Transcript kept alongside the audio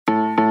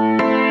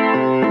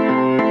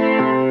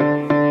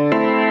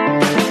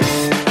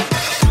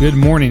Good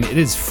morning. It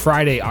is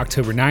Friday,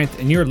 October 9th,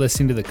 and you're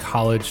listening to the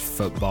College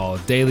Football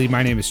Daily.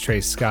 My name is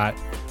Trey Scott.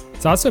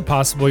 It's also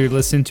possible you're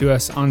listening to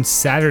us on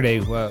Saturday,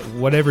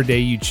 whatever day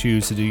you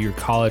choose to do your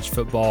college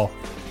football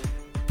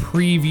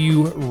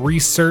preview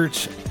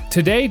research.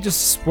 Today,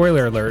 just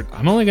spoiler alert,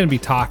 I'm only going to be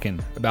talking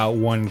about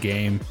one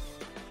game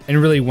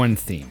and really one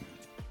theme.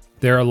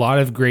 There are a lot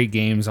of great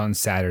games on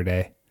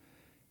Saturday.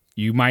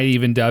 You might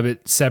even dub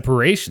it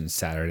Separation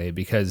Saturday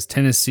because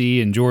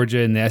Tennessee and Georgia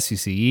in the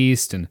SEC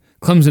East and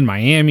Clemson,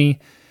 Miami,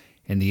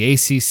 and the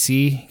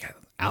ACC,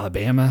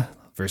 Alabama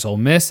versus Ole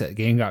Miss. That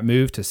game got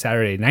moved to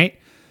Saturday night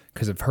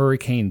because of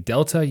Hurricane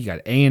Delta. You got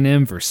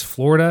A&M versus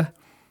Florida.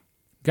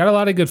 Got a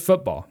lot of good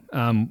football.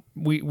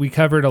 We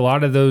covered a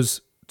lot of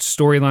those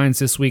storylines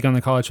this week on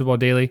the College Football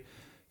Daily.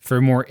 For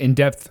a more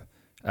in-depth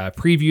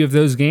preview of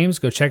those games,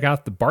 go check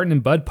out the Barton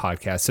and Bud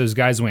podcast. Those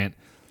guys went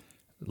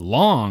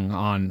long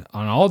on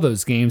all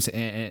those games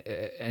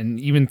and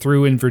even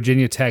threw in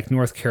Virginia Tech,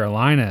 North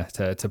Carolina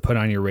to put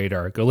on your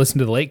radar. Go listen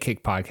to the Late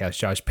Kick podcast.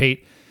 Josh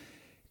Pate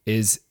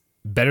is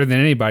better than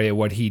anybody at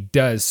what he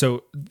does.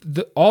 So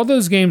all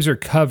those games are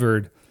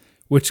covered,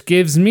 which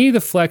gives me the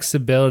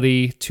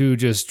flexibility to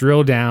just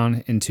drill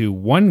down into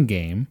one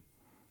game,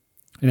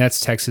 and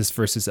that's Texas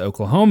versus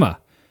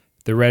Oklahoma,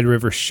 the Red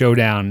River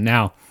Showdown.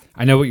 Now,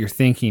 I know what you're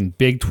thinking.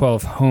 Big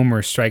 12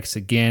 homer strikes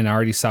again. I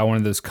already saw one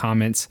of those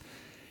comments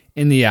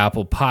in the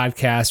Apple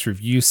Podcast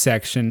review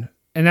section,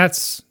 and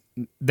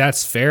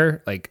that's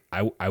fair. Like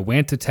I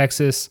went to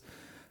Texas,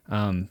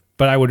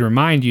 but I would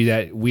remind you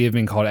that we have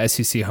been called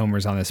SEC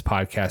homers on this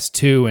podcast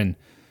too. And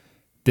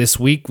this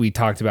week we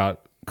talked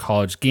about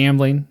college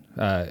gambling,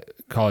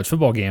 college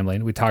football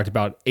gambling. We talked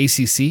about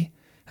ACC,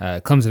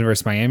 Clemson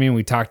versus Miami, and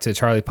we talked to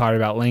Charlie Potter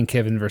about Lane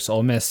Kiffin versus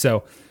Ole Miss.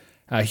 So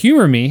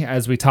humor me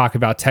as we talk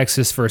about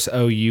Texas versus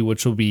OU,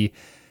 which will be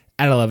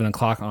at 11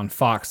 o'clock on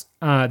Fox.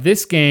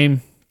 This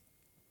game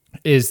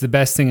is the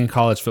best thing in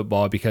college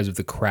football because of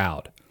the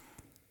crowd.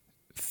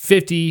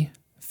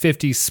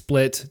 50-50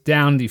 split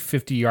down the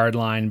 50-yard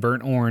line,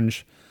 burnt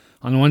orange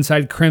on one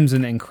side,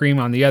 crimson and cream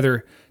on the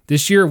other.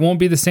 This year it won't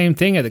be the same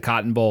thing at the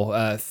Cotton Bowl.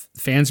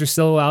 Fans are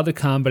still allowed to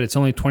come, but it's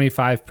only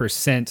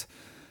 25%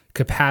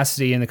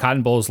 capacity, and the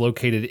Cotton Bowl is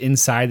located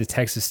inside the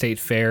Texas State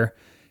Fair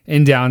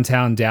in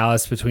downtown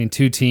Dallas between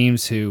two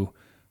teams who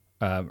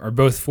are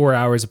both 4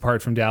 hours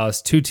apart from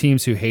Dallas, two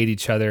teams who hate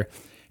each other.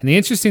 And the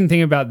interesting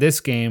thing about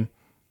this game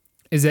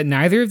is that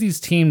neither of these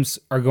teams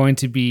are going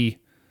to be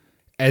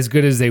as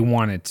good as they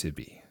wanted to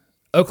be.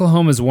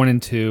 Oklahoma's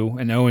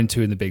 1-2 and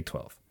 0-2 in the Big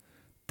 12.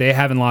 They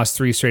haven't lost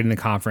 3 straight in the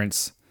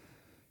conference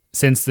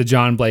since the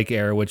John Blake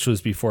era, which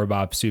was before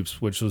Bob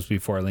Stoops, which was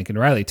before Lincoln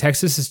Riley.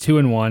 Texas is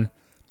 2-1,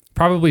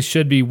 probably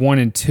should be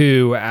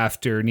 1-2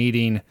 after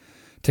needing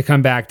to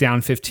come back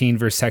down 15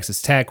 versus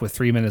Texas Tech with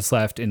 3 minutes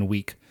left in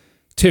week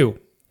 2.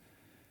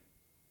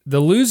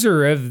 The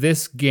loser of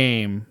this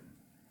game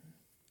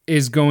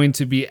is going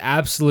to be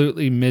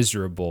absolutely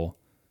miserable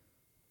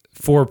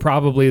for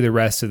probably the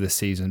rest of the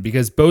season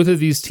because both of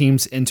these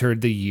teams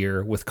entered the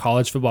year with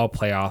college football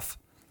playoff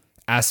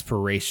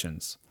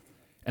aspirations.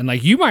 And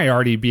like you might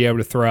already be able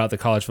to throw out the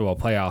college football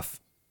playoff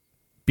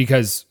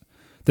because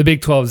the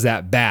Big 12 is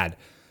that bad.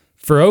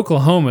 For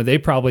Oklahoma, they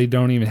probably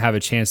don't even have a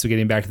chance of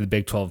getting back to the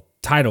Big 12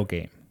 title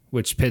game,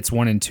 which pits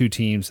 1 and 2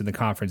 teams in the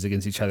conference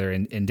against each other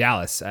in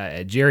Dallas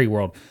at Jerry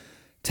World.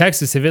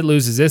 Texas, if it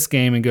loses this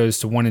game and goes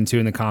to 1-2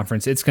 in the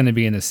conference, it's going to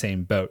be in the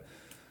same boat.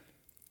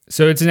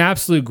 So it's an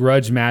absolute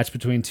grudge match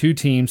between two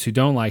teams who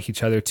don't like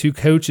each other, two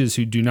coaches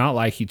who do not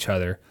like each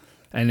other,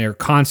 and they're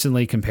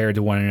constantly compared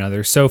to one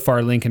another. So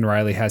far, Lincoln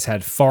Riley has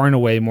had far and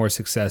away more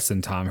success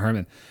than Tom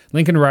Herman.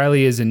 Lincoln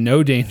Riley is in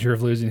no danger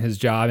of losing his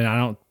job,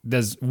 and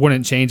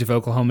wouldn't change if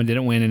Oklahoma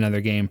didn't win another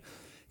game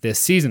this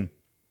season.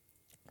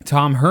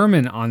 Tom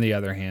Herman, on the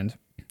other hand,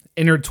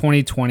 entered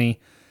 2020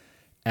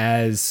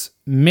 as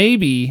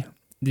maybe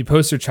the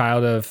poster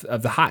child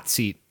of the hot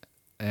seat,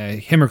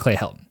 him or Clay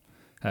Helton,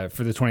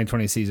 for the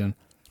 2020 season.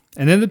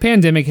 And then the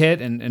pandemic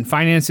hit and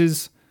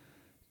finances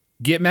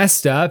get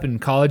messed up and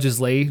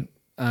colleges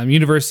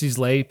universities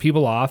lay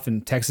people off,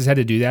 and Texas had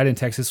to do that, and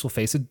Texas will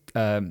face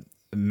a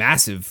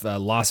massive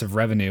loss of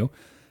revenue.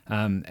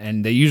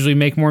 And they usually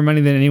make more money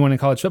than anyone in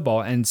college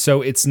football. And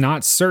so it's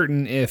not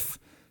certain if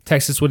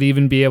Texas would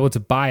even be able to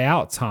buy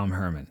out Tom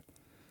Herman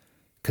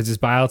because his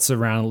buyout's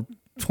around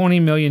 $20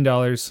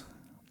 million.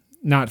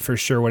 Not for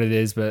sure what it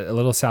is, but a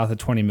little south of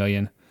 $20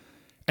 million.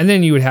 And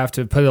then you would have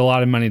to put a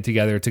lot of money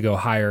together to go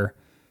hire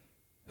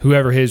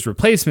whoever his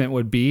replacement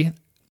would be.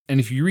 And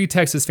if you read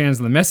Texas fans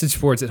on the message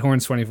boards at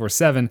Horns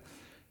 24/7,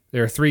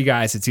 there are 3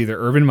 guys. It's either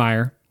Urban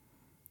Meyer,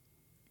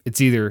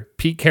 it's either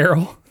Pete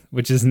Carroll,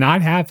 which is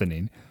not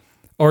happening,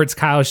 or it's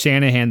Kyle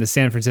Shanahan, the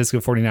San Francisco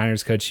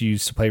 49ers coach who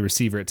used to play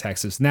receiver at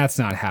Texas, and that's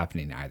not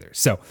happening either.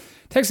 So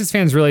Texas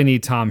fans really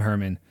need Tom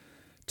Herman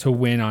to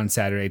win on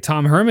Saturday.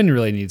 Tom Herman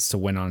really needs to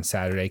win on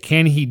Saturday.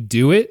 Can he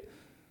do it?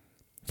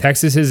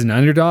 Texas is an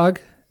underdog,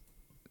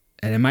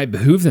 and it might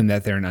behoove them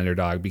that they're an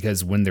underdog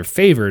because when they're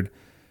favored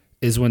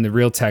is when the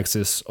real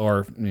Texas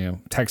or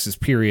Texas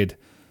period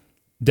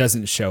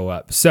doesn't show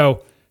up.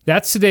 So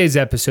That's today's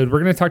episode. We're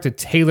going to talk to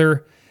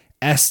Taylor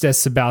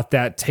Estes about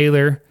that.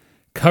 Taylor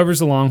covers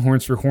the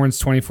Longhorns for Horns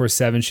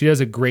 24/7. She does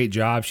a great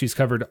job. She's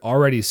covered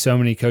already so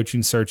many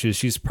coaching searches.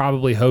 She's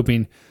probably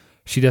hoping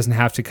she doesn't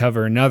have to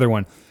cover another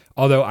one.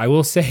 Although I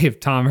will say,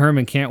 if Tom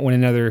Herman can't win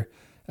another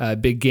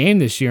big game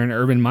this year and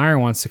Urban Meyer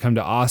wants to come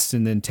to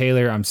Austin, then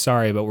Taylor, I'm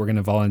sorry, but we're going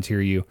to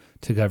volunteer you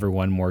to cover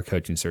one more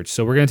coaching search.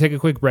 So we're going to take a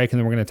quick break, and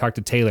then we're going to talk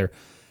to Taylor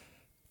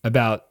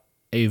about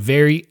a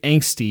very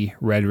angsty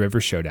Red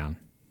River showdown.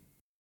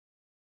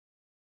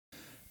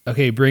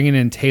 Okay, bringing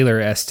in Taylor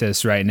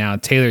Estes right now.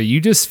 Taylor,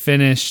 you just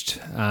finished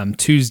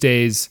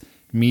Tuesday's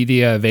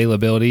media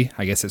availability.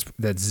 I guess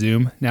that's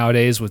Zoom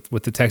nowadays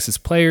with the Texas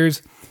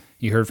players.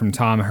 You heard from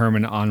Tom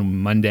Herman on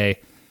Monday.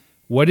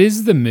 What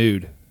is the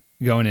mood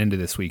going into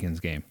this weekend's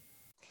game?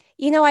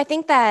 I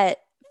think that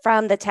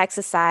from the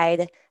Texas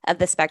side of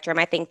the spectrum,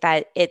 I think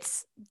that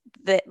it's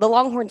the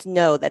Longhorns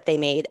know that they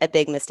made a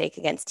big mistake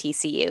against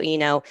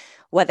TCU,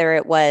 whether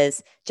it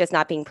was just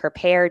not being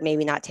prepared,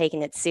 maybe not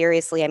taking it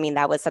seriously. I mean,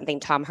 that was something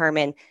Tom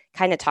Herman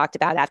kind of talked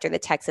about after the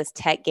Texas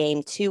Tech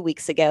game 2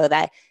 weeks ago,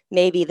 that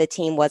maybe the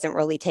team wasn't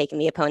really taking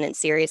the opponent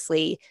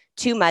seriously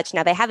too much.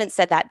 Now, they haven't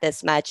said that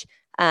this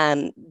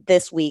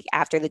week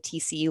after the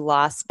TCU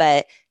loss,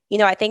 but,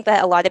 I think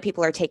that a lot of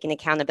people are taking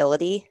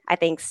accountability. I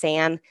think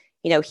Sam,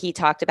 he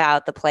talked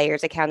about the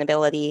players'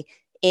 accountability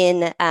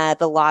in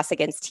the loss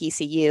against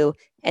TCU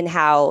and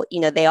how,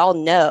 they all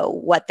know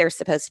what they're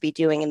supposed to be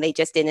doing and they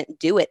just didn't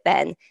do it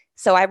then.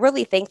 So I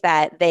really think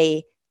that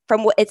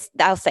from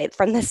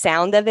the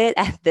sound of it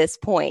at this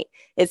point,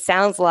 it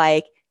sounds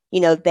like,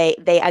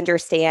 they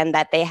understand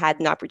that they had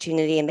an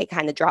opportunity and they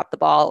kind of dropped the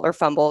ball or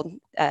fumbled,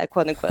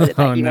 quote unquote, if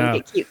you want to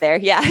get cute there.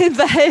 Yeah.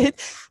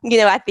 But,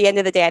 at the end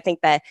of the day, I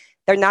think that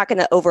they're not going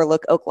to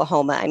overlook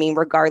Oklahoma. I mean,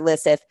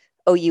 regardless if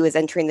OU is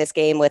entering this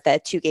game with a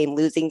 2-game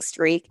losing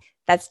streak,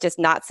 that's just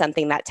not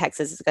something that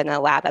Texas is going to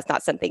allow. That's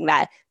not something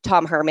that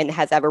Tom Herman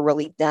has ever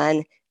really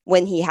done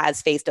when he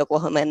has faced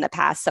Oklahoma in the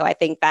past. So I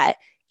think that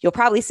you'll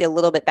probably see a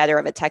little bit better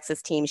of a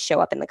Texas team show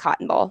up in the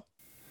Cotton Bowl.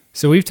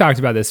 So we've talked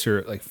about this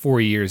for like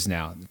 4 years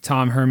now.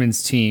 Tom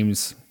Herman's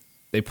teams,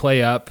 they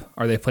play up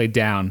or they play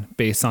down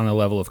based on the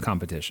level of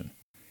competition.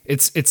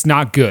 It's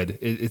not good.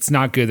 It's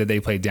not good that they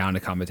play down to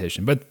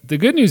competition. But the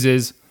good news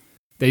is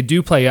they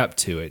do play up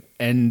to it.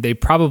 And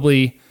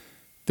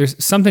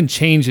there's something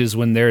changes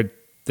when they're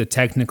the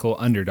technical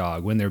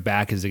underdog, when their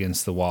back is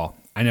against the wall.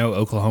 I know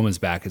Oklahoma's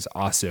back is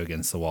also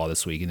against the wall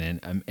this week in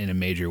a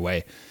major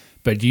way.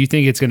 But do you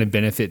think it's going to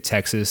benefit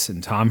Texas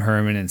and Tom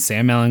Herman and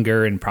Sam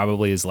Ehlinger and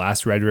probably his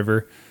last Red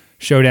River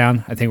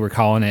showdown? I think we're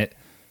calling it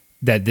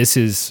that this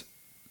is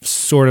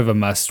sort of a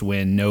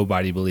must-win,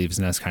 nobody believes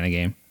in us kind of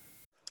game.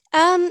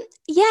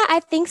 Yeah,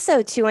 I think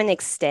so to an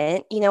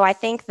extent. I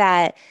think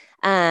that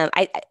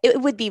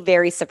it would be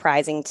very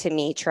surprising to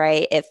me,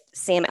 Trey, if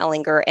Sam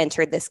Ehlinger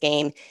entered this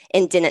game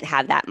and didn't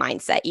have that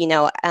mindset.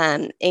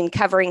 In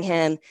covering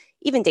him,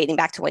 even dating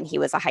back to when he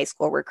was a high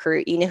school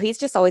recruit, he's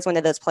just always one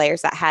of those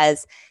players that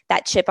has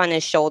that chip on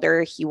his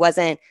shoulder. He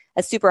wasn't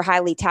a super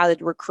highly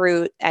touted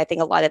recruit. I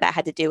think a lot of that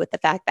had to do with the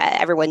fact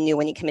that everyone knew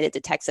when he committed to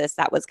Texas,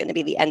 that was going to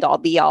be the end all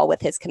be all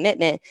with his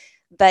commitment.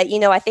 But,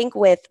 I think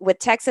with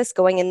Texas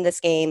going in this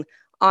game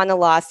on a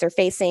loss, they're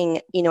facing,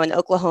 an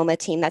Oklahoma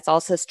team that's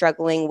also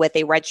struggling with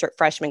a redshirt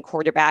freshman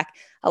quarterback.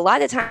 A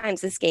lot of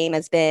times this game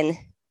has been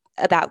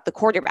about the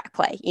quarterback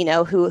play,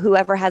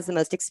 whoever has the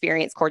most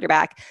experienced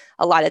quarterback,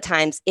 a lot of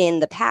times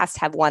in the past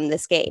have won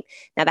this game.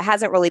 Now, that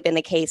hasn't really been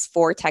the case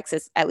for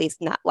Texas, at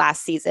least not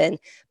last season.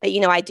 But,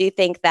 I do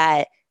think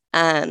that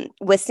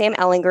with Sam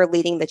Ehlinger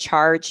leading the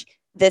charge,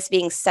 this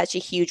being such a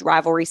huge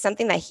rivalry,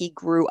 something that he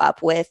grew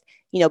up with,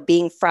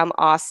 being from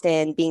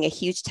Austin, being a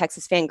huge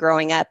Texas fan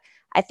growing up,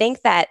 I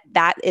think that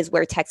is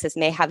where Texas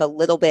may have a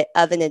little bit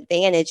of an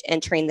advantage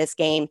entering this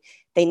game.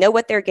 They know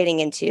what they're getting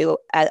into,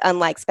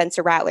 unlike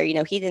Spencer Rattler.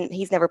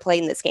 He's never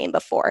played in this game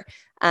before.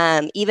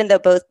 Even though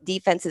both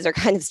defenses are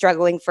kind of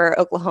struggling for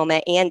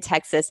Oklahoma and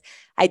Texas,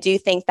 I do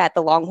think that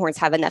the Longhorns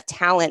have enough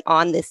talent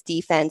on this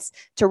defense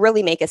to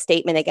really make a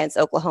statement against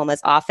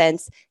Oklahoma's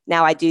offense.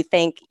 Now, I do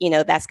think,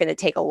 that's going to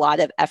take a lot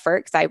of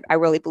effort because I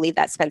really believe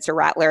that Spencer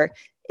Rattler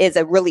is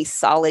a really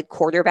solid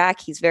quarterback.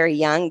 He's very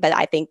young, but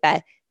I think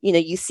that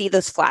you see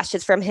those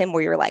flashes from him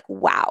where you're like,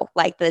 wow,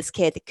 like this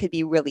kid could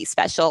be really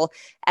special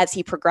as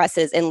he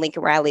progresses in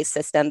Lincoln Riley's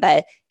system.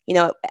 But,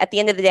 at the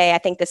end of the day, I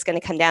think this is going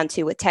to come down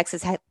to with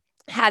Texas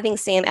having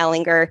Sam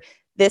Ehlinger,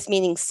 this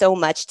meaning so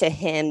much to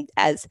him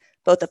as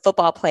both a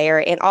football player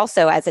and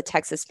also as a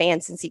Texas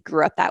fan, since he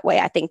grew up that way.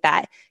 I think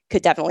that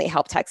could definitely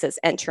help Texas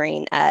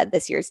entering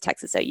this year's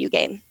Texas OU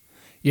game.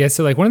 Yeah.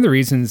 So like one of the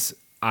reasons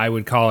I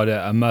would call it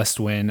a must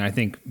win, I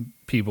think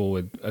people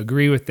would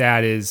agree with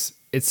that, is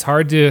it's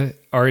hard to,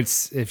 or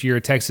it's, if you're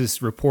a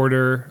Texas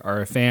reporter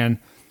or a fan,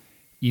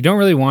 you don't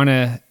really want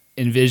to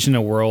envision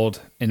a world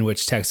in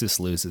which Texas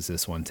loses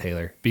this one,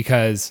 Taylor,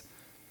 because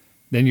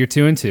then you're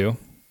 2-2.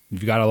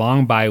 You've got a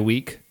long bye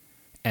week,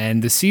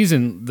 and the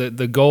season,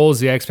 the goals,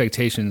 the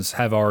expectations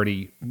have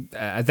already,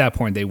 at that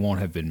point, they won't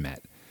have been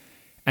met.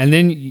 And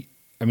then,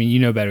 I mean, you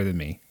know better than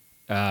me.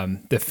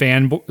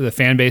 The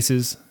fan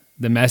bases,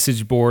 the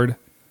message board,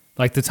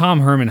 like the Tom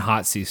Herman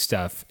hot seat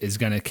stuff is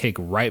going to kick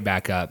right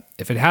back up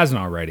if it hasn't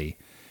already.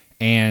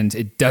 And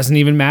it doesn't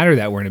even matter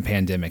that we're in a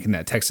pandemic and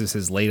that Texas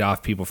has laid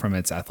off people from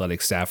its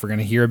athletic staff. We're going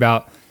to hear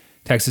about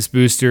Texas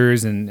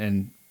boosters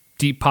and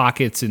deep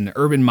pockets and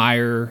Urban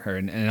Meyer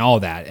and all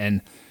that.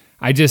 And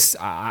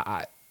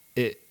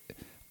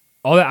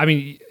all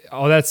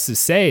that's to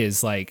say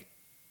is like,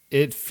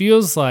 it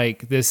feels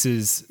like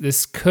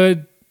this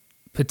could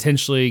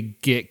potentially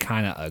get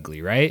kind of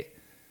ugly, right?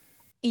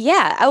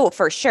 Yeah. Oh,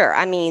 for sure.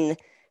 I mean,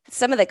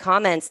 some of the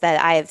comments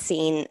that I have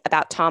seen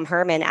about Tom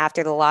Herman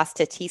after the loss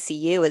to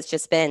TCU has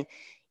just been,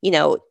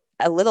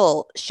 a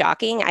little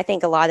shocking. I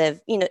think a lot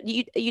of,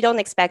 you don't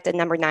expect a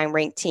number 9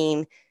 ranked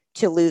team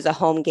to lose a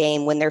home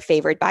game when they're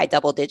favored by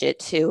double digit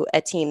to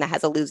a team that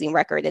has a losing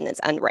record and is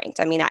unranked.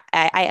 I mean,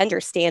 I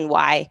understand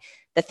why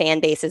the fan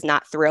base is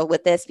not thrilled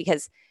with this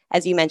because,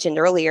 as you mentioned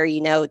earlier,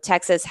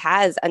 Texas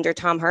has under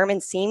Tom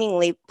Herman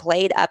seemingly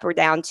played up or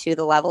down to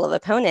the level of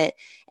opponent.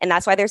 And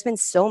that's why there's been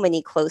so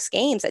many close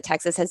games that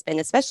Texas has been,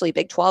 especially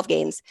Big 12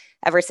 games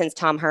ever since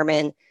Tom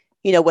Herman,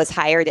 was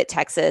hired at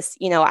Texas.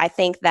 I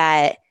think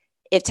that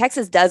if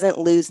Texas doesn't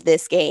lose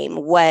this game,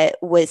 what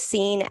was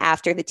seen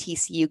after the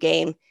TCU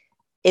game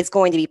is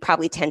going to be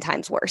probably 10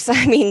 times worse.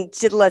 I mean,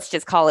 let's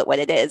just call it what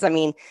it is. I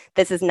mean,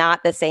 this is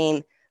not the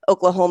same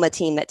Oklahoma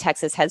team that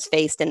Texas has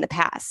faced in the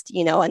past,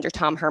 under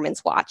Tom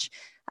Herman's watch.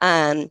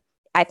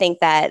 I think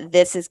that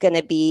this is going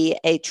to be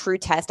a true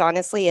test,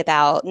 honestly,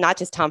 about not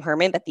just Tom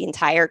Herman, but the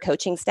entire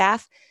coaching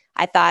staff.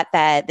 I thought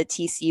that the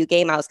TCU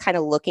game, I was kind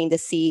of looking to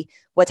see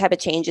what type of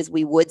changes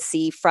we would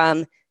see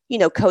from,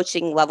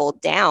 coaching level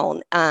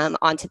down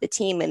onto the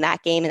team in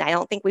that game. And I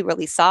don't think we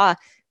really saw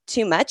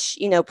too much,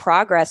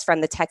 progress from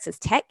the Texas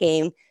Tech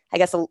game. I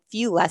guess a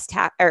few less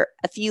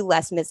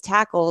missed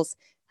tackles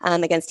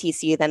against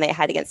TCU than they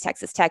had against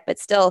Texas Tech. But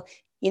still,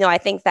 I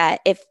think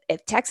that if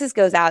Texas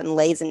goes out and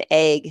lays an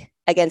egg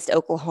against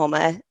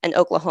Oklahoma, an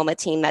Oklahoma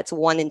team that's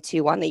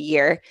 1-2 on the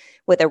year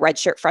with a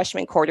redshirt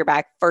freshman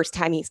quarterback, first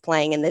time he's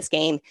playing in this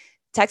game,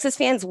 Texas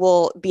fans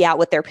will be out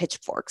with their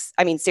pitchforks.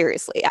 I mean,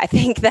 seriously, I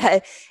think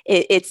that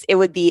it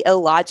would be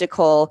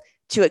illogical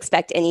to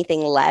expect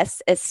anything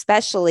less,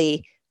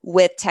 especially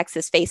with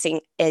Texas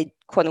facing a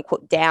quote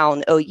unquote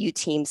down OU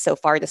team so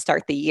far to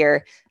start the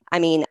year. I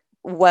mean,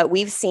 what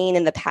we've seen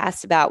in the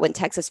past about when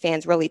Texas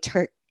fans really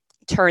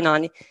turn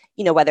on,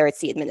 whether it's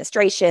the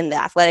administration,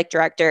 the athletic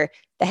director,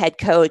 the head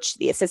coach,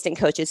 the assistant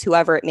coaches,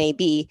 whoever it may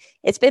be,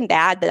 it's been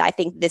bad. But I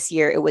think this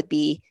year it would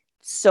be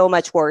so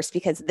much worse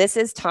because this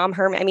is Tom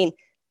Herman. I mean,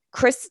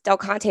 Chris Del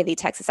Conte, the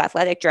Texas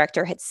athletic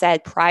director, had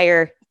said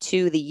prior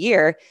to the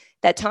year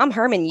that Tom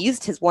Herman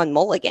used his one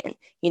mulligan.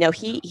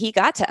 He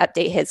got to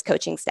update his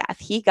coaching staff.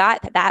 He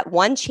got that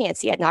one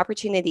chance. He had an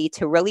opportunity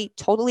to really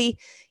totally,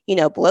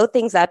 blow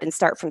things up and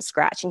start from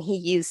scratch. And he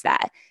used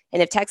that.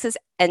 And if Texas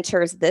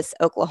enters this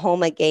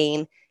Oklahoma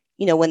game,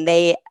 when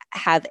they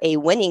have a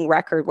winning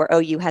record where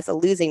OU has a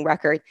losing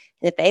record,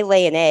 and if they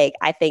lay an egg,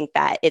 I think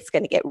that it's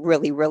going to get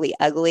really, really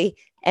ugly.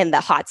 And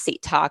the hot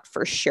seat talk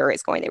for sure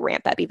is going to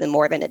ramp up even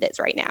more than it is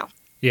right now.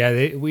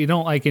 Yeah, we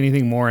don't like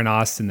anything more in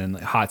Austin than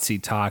hot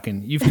seat talk.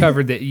 And you've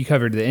covered that. You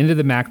covered the end of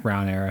the Mac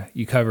Brown era.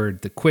 You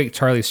covered the quick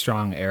Charlie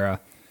Strong era.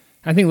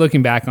 I think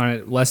looking back on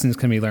it, lessons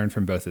can be learned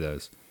from both of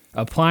those.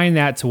 Applying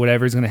that to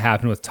whatever is going to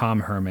happen with Tom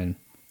Herman,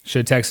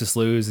 should Texas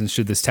lose and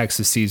should this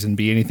Texas season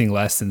be anything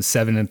less than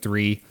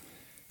 7-3,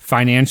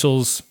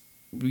 financials,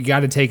 we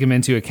got to take them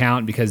into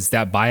account because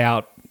that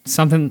buyout,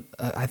 something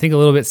I think a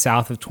little bit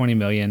south of $20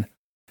 million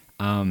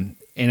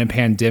in a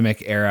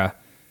pandemic era,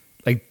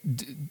 like.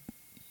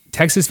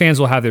 Texas fans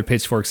will have their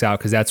pitchforks out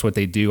because that's what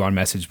they do on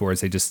message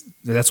boards.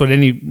 That's what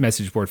any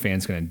message board fan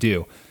is going to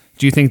do.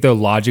 Do you think, though,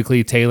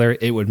 logically, Taylor,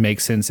 it would make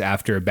sense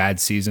after a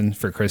bad season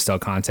for Chris Del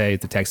Conte,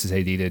 the Texas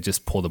AD, to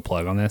just pull the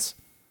plug on this?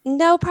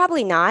 No,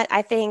 probably not.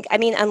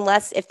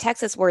 Unless if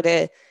Texas were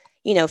to,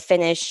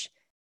 finish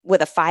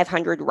with a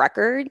 500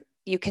 record,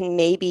 you can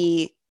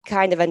maybe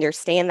kind of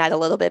understand that a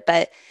little bit.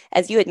 But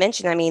as you had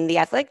mentioned, the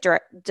athletic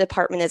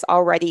department is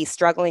already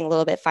struggling a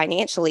little bit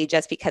financially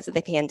just because of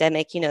the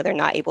pandemic. They're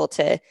not able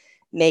to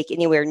make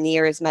anywhere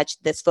near as much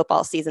this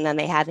football season than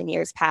they have in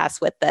years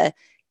past with the,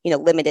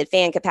 limited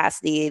fan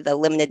capacity, the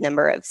limited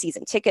number of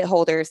season ticket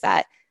holders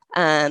that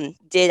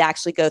did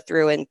actually go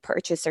through and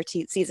purchase their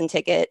season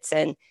tickets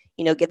and,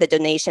 give the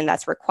donation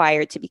that's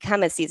required to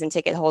become a season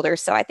ticket holder.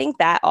 So I think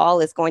that all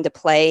is going to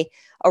play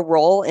a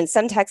role. And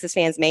some Texas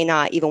fans may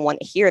not even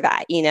want to hear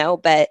that,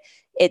 but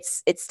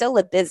it's still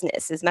a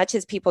business. As much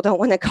as people don't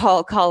want to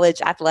call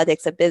college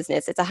athletics a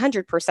business, it's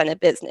 100% a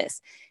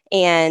business.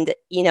 And,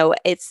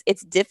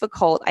 it's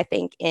difficult, I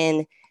think,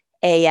 in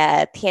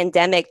a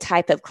pandemic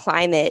type of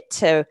climate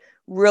to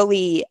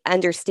really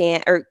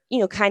understand or,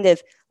 kind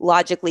of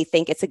logically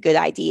think it's a good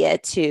idea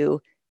to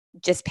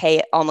just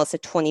pay almost a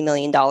 $20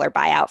 million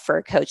buyout for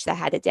a coach that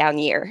had a down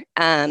year.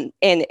 And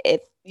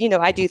if,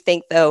 I do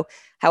think though,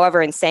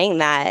 however, in saying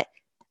that,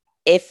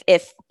 if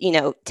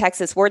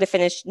Texas were to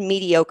finish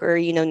mediocre,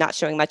 not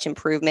showing much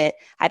improvement,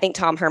 I think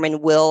Tom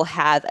Herman will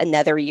have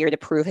another year to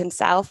prove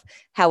himself.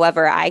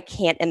 However, I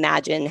can't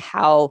imagine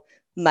how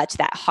much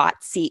that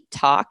hot seat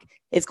talk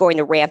is going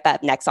to ramp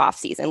up next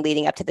offseason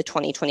leading up to the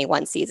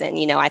 2021 season.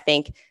 I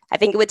think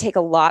it would take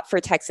a lot for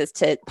Texas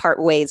to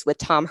part ways with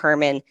Tom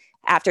Herman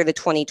after the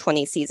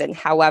 2020 season.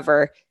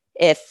 However,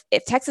 if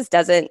Texas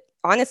doesn't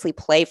honestly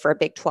play for a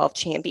Big 12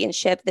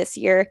 championship this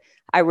year,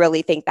 I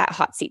really think that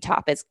hot seat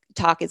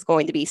talk is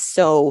going to be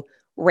so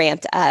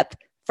ramped up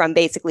from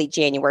basically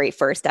January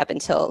 1st up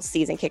until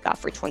season kickoff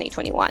for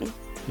 2021.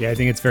 Yeah, I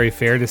think it's very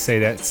fair to say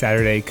that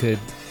Saturday could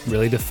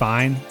really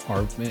define,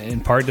 or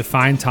in part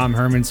define, Tom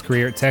Herman's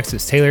career at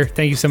Texas. Taylor,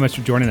 thank you so much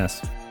for joining us.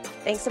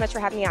 Thanks so much for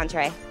having me on,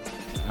 Trey.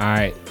 All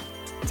right.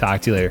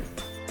 Talk to you later.